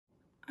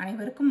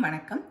அனைவருக்கும்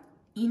வணக்கம்.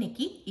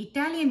 இன்னைக்கு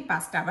இட்டாலியன்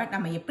பாஸ்டாவை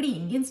நம்ம எப்படி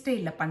இந்தியன்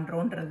ஸ்டைலில்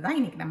பண்ணுறோன்றது தான்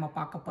இன்னைக்கு நம்ம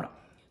பார்க்க போகிறோம்.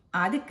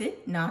 அதுக்கு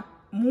நான்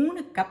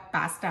 3 கப்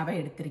பாஸ்டாவை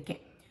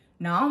எடுத்திருக்கேன்.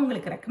 நான்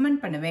உங்களுக்கு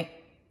ரெக்கமெண்ட் பண்ணுவேன்,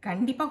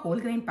 கண்டிப்பாக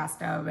ஹோல் கிரெயின்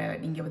பாஸ்டாவை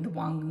நீங்கள்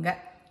வாங்குங்க.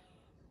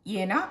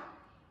 ஏன்னா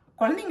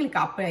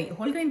குழந்தைங்களுக்கு அப்போ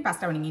ஹோல் கிரெயின்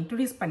பாஸ்டாவை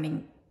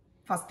நீங்கள்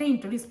ஃபஸ்ட்டே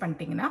இன்ட்ரடியூஸ்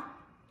பண்ணிட்டீங்கன்னா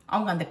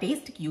அவங்க அந்த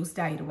டேஸ்ட்டுக்கு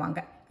யூஸ்ட்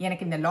ஆயிடுவாங்க.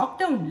 எனக்கு இந்த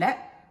லாக்டவுனில்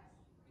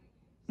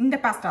இந்த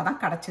பாஸ்டா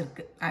தான்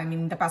கிடச்சிருக்கு.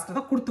 இந்த பாஸ்டா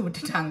தான் கொடுத்து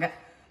விட்டுட்டாங்க.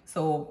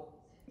 ஸோ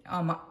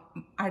ஆமாம்.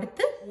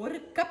 அடுத்து 1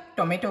 கப்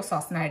டொமேட்டோ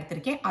சாஸ் நான்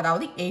எடுத்திருக்கேன்.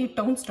 அதாவது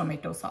 8 ounce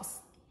டொமேட்டோ சாஸ்,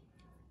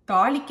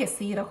 தாளிக்க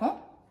சீரகம்,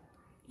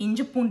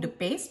 இஞ்சி பூண்டு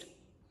பேஸ்ட்,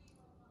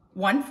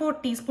 1/4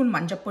 டீஸ்பூன்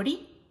மஞ்சப்பொடி,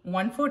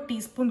 1/4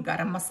 teaspoon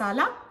garam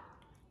masala,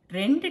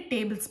 2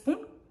 table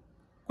spoon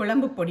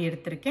குழம்பு பொடி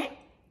எடுத்திருக்கேன்.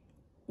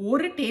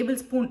 1 டேபிள்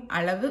ஸ்பூன்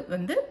அளவு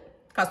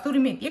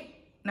கஸ்தூரி மேத்தியை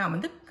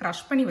நான்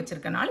க்ரஷ் பண்ணி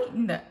வச்சிருக்கனால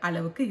இந்த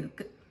அளவுக்கு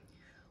இருக்கு.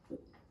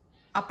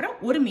 அப்புறம்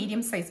 1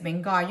 மீடியம் சைஸ்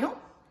வெங்காயம்,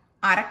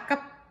 1/2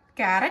 கப்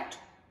கேரட்,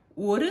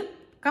 1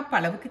 கப்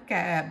அளவுக்கு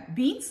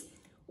பீன்ஸ்,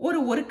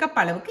 1 கப்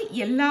அளவுக்கு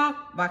எல்லா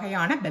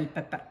வகையான பெல்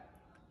பெப்பர்.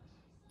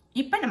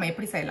 இப்போ நம்ம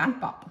எப்படி செய்யலாம்னு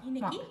பார்ப்போம்.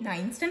 இன்னைக்கு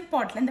நான் இன்ஸ்டன்ட்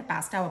பாட்ல இந்த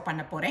பாஸ்டாவை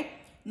பண்ண போறேன்.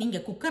 நீங்க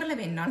குக்கர்ல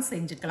வேணாலும்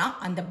செஞ்சுக்கலாம்.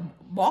 அந்த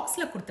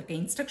பாக்ஸ்ல கொடுத்துருக்க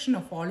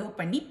இன்ஸ்ட்ரக்ஷனை ஃபாலோ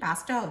பண்ணி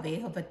பாஸ்டாவை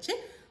வேக வச்சு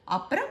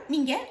அப்புறம்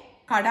நீங்க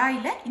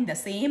கடாயில இந்த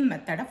சேம்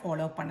மெத்தடை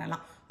ஃபாலோ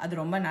பண்ணலாம்.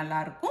 அது ரொம்ப நல்லா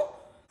இருக்கும்.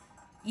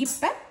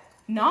 இப்போ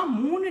நான்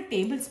 3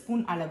 டேபிள்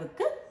ஸ்பூன்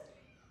அளவுக்கு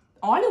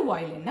ஆலிவ்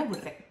ஆயில் எண்ணெய்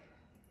விடுறேன்.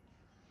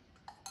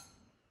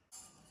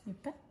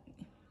 இப்போ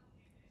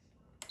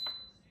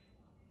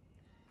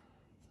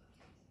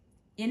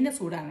எண்ணெய்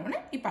சூடானோன்னு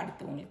இப்போ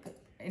அடுத்து உங்களுக்கு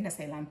என்ன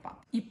செய்யலாம்னு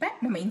பார்ப்போம். இப்போ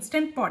நம்ம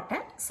இன்ஸ்டன்ட் பாட்டை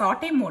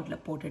சாட்டே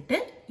மோடில் போட்டுட்டு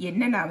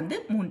எண்ணெய் நான்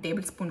 3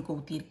 டேபிள் ஸ்பூனுக்கு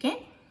ஊற்றிருக்கேன்.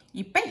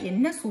 இப்போ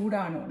எண்ணெய்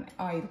சூடானோன்னு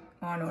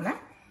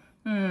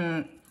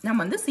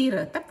நம்ம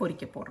சீரகத்தை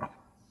பொரிக்க போடுறோம்.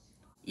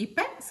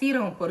 இப்போ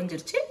சீரகம்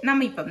பொரிஞ்சிருச்சு.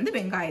 நம்ம இப்போ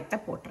வெங்காயத்தை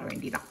போட்டுற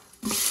வேண்டியதான்.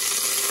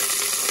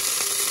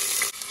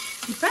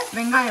 இப்போ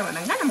வெங்காயம்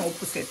வதங்க நம்ம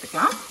உப்பு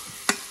சேர்த்துக்கலாம்.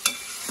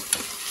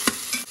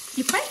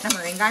 இப்போ நம்ம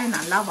வெங்காயம்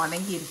நல்லா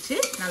வதங்கிருச்சு.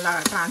 நல்லா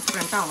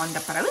டிரான்ஸ்பரண்டாக வந்த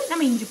பிறகு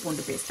நம்ம இஞ்சி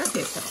பூண்டு பேஸ்ட்டை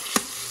சேர்த்துறோம்.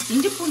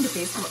 இஞ்சி பூண்டு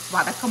பேஸ்ட்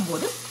வதக்கும்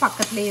போது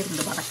பக்கத்துலேயே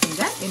இருந்து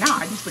வதக்குங்க, ஏன்னா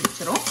அடி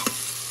பிடிச்சிரும்.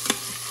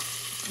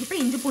 இப்போ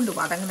இஞ்சி பூண்டு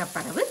வதங்கின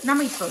பிறகு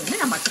நம்ம இப்போ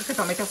நம்ம வச்சிருக்க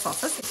டொமேட்டோ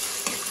சாஸை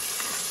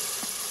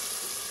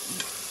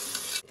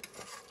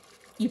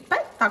இப்போ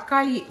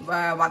தக்காளி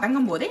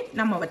வதங்கும் போதே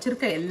நம்ம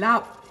வச்சிருக்க எல்லா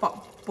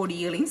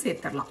பொடிகளையும்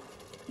சேர்த்துடலாம்.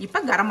 இப்போ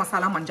கரம்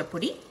மசாலா,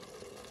 மஞ்சப்பொடி,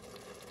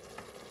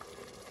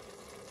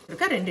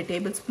 2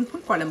 டேபிள்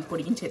ஸ்பூன் குழம்பு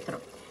பொடியும்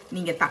சேர்த்துறோம்.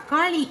 நீங்கள்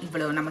தக்காளி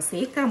இவ்வளவு நம்ம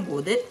சேர்க்கும்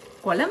போது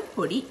குழம்பு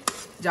பொடி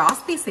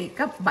ஜாஸ்தி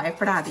சேர்க்க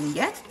பயப்படாதீங்க.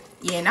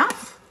 ஏன்னா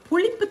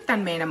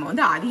புளிப்புத்தன்மையை நம்ம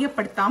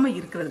அதிகப்படுத்தாமல்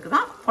இருக்கிறதுக்கு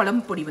தான்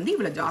குழம்பு பொடி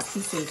இவ்வளோ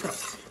ஜாஸ்தி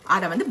சேர்க்குறோம்.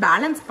 அதை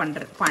பேலன்ஸ்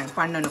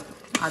பண்ணணும்,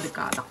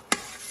 அதுக்காக தான்.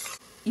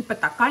 இப்போ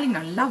தக்காளி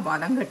நல்லா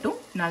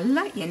வதங்கட்டும்.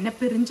 நல்லா எண்ணெய்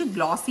பிரிஞ்சு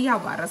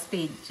கிளாஸியாக வர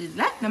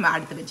ஸ்டேஜில் நம்ம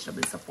அடுத்த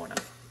வெஜிடபிள்ஸை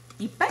போடலாம்.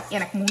 இப்போ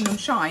எனக்கு 3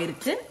 நிமிஷம்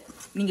ஆயிருக்கு.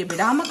 நீங்கள்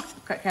விடாமல்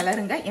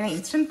கிளறுங்க. ஏன்னா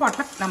இன்ஸ்டன்ட்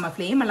பாட்டில் நம்ம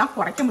ஃப்ளேம் எல்லாம்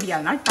குறைக்க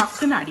முடியாதனால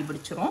டக்குன்னு அடி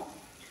பிடிச்சிரும்.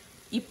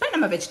 இப்போ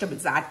நம்ம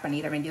வெஜிடபிள்ஸ் ஆட்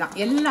பண்ணிட வேண்டியதான்.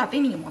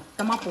 எல்லாத்தையும் நீங்கள்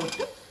மொத்தமாக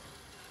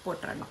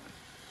போட்டுடலாம்.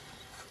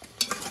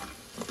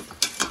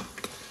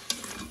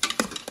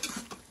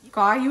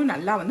 காயும்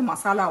நல்லா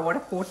மசாலாவோட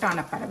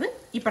போட்டான பிறகு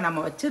இப்போ நம்ம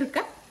வச்சிருக்க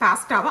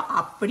பாஸ்டாவை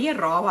அப்படியே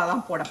ராவாக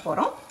தான் போட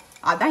போகிறோம்.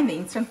 அதான் இந்த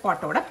இன்ஸ்டன்ட்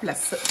பாட்டோட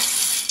ப்ளஸ்.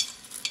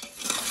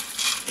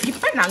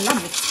 இப்போ நல்லா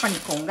மிக்ஸ்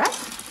பண்ணிக்கோங்க.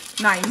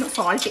 நான் இன்னும்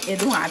சால்ட்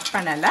எதுவும் ஆட்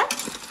பண்ணலை.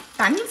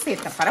 தண்ணி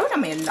சேர்த்த பிறகு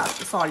நம்ம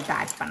எல்லாத்தையும் சால்ட்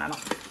ஆட்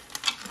பண்ணலாம்.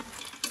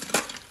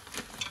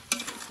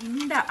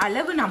 இந்த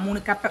அளவு நான்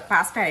 3 கப்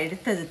பாஸ்டா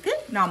எடுத்ததுக்கு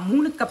நான்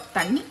 3 கப்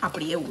தண்ணி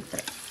அப்படியே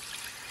ஊற்றுறேன்.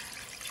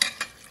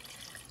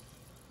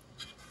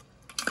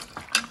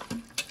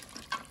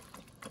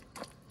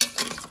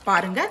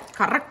 பாருங்க,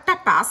 கரெக்டா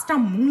பாஸ்டா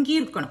முங்கி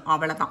இருக்கணும்,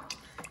 அவ்வளவுதான்.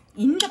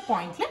 இந்த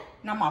பாயிண்ட்ல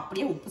நம்ம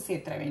அப்படியே உப்பு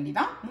சேர்த்துற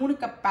வேண்டியதான். 3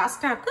 கப்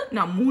பாஸ்டாக்கு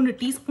நான் 3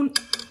 டீஸ்பூன்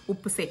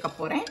உப்பு சேர்க்க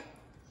போறேன்.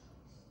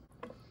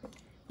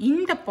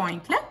 இந்த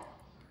பாயிண்ட்ல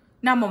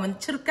நம்ம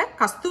வச்சிருக்க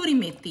கஸ்தூரி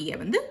மேத்தியை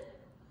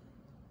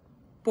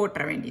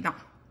போட்டுற வேண்டியதான்.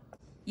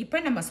 இப்போ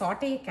நம்ம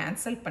சாட்டையை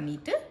கேன்சல்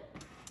பண்ணிட்டு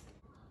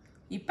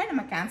இப்போ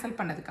நம்ம கேன்சல்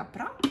பண்ணதுக்கு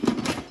அப்புறம்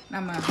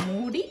நம்ம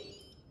மூடி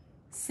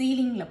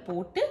சீலிங்ல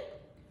போட்டு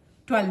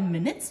 12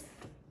 மினிட்ஸ்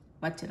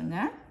வச்சிருங்க.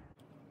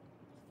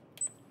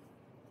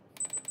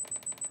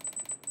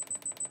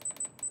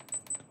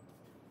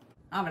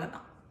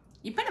 அவ்வளோதான்.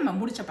 இப்போ நம்ம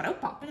முடிச்ச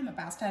பிறகு பார்ப்போம். நம்ம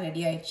பாஸ்டா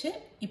ரெடி ஆயிடுச்சு.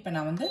 இப்போ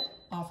நான்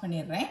ஆஃப்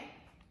பண்ணிடுறேன்.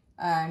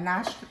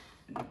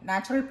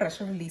 நேச்சுரல்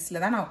ப்ரெஷர்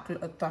ரிலீஸில் தான் நான்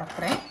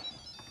திறக்கிறேன்.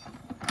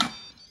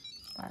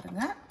 பாருங்க,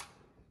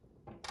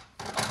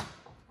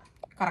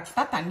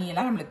 கரெக்டாக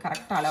தண்ணியெல்லாம் நம்மளுக்கு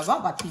கரெக்டாக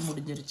அளவாக வற்றி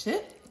முடிஞ்சிருச்சு.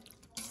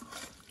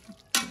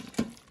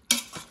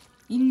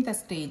 இந்த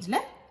ஸ்டேஜில்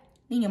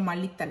நீங்கள்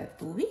மல்லித்தலை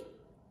தூவி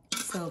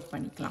சர்வ்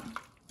பண்ணிக்கலாம்.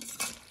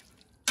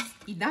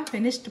 இதுதான்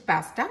ஃபினிஷ்டு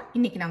பாஸ்டா.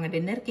 இன்னைக்கு நாங்கள்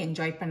டின்னருக்கு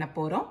என்ஜாய் பண்ண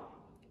போகிறோம்.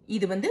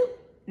 இது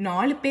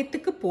 4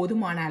 பேத்துக்கு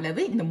போதுமான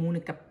அளவு இந்த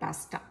 3 cup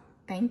pasta.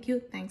 Thank you.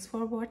 Thanks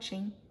for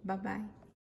watching. Bye-bye.